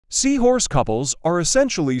Seahorse couples are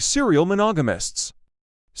essentially serial monogamists,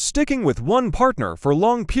 sticking with one partner for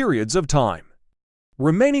long periods of time.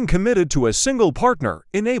 Remaining committed to a single partner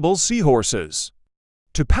enables seahorses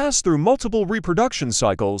to pass through multiple reproduction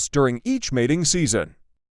cycles during each mating season,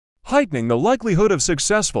 heightening the likelihood of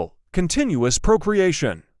successful, continuous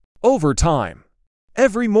procreation. Over time,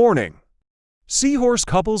 every morning, seahorse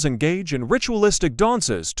couples engage in ritualistic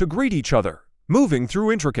dances to greet each other, moving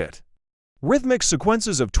through intricate, rhythmic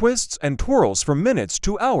sequences of twists and twirls for minutes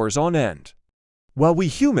to hours on end. While we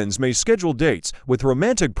humans may schedule dates with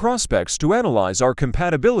romantic prospects to analyze our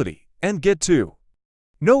compatibility and get to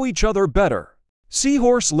know each other better,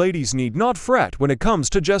 seahorse ladies need not fret when it comes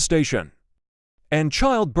to gestation and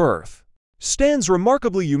childbirth. Stands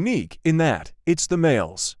remarkably unique in that it's the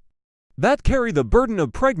males that carry the burden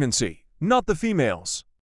of pregnancy, not the females.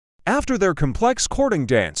 After their complex courting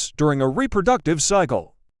dance during a reproductive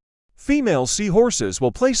cycle, female seahorses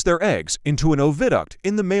will place their eggs into an oviduct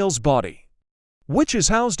in the male's body, which is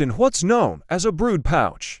housed in what's known as a brood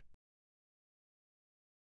pouch.